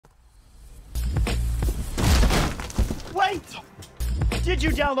right! Did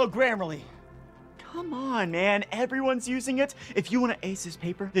you download Grammarly? Come on, man. Everyone's using it. If you want to ace this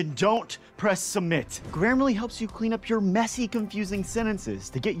paper, then don't press submit. Grammarly helps you clean up your messy, confusing sentences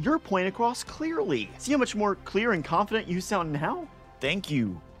to get your point across clearly. See how much more clear and confident you sound now? Thank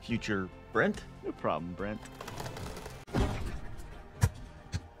you, future Brent. No problem, Brent.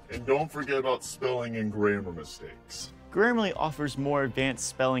 And don't forget about spelling and grammar mistakes. Grammarly offers more advanced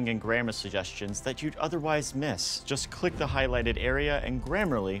spelling and grammar suggestions that you'd otherwise miss. Just click the highlighted area and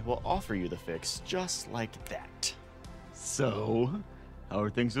Grammarly will offer you the fix just like that. So, how are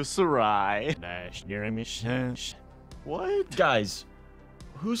things with Sarai? What? Guys,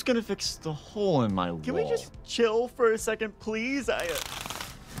 who's gonna fix the hole in my wall? Can we just chill for a second, please?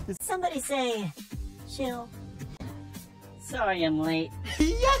 Somebody say, chill. Sorry I'm late.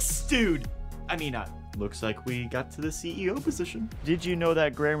 Yes, dude! I mean, looks like we got to the CEO position. Did you know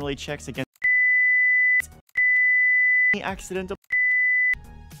that Grammarly checks against accidental?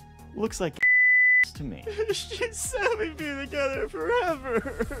 Looks like to me. She's sent me together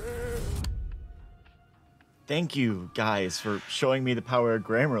forever. Thank you, guys, for showing me the power of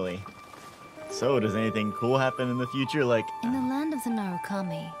Grammarly. So, does anything cool happen in the future, like... In the land of the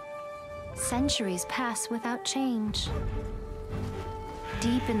Narukami, centuries pass without change.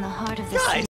 Deep in the heart of the city...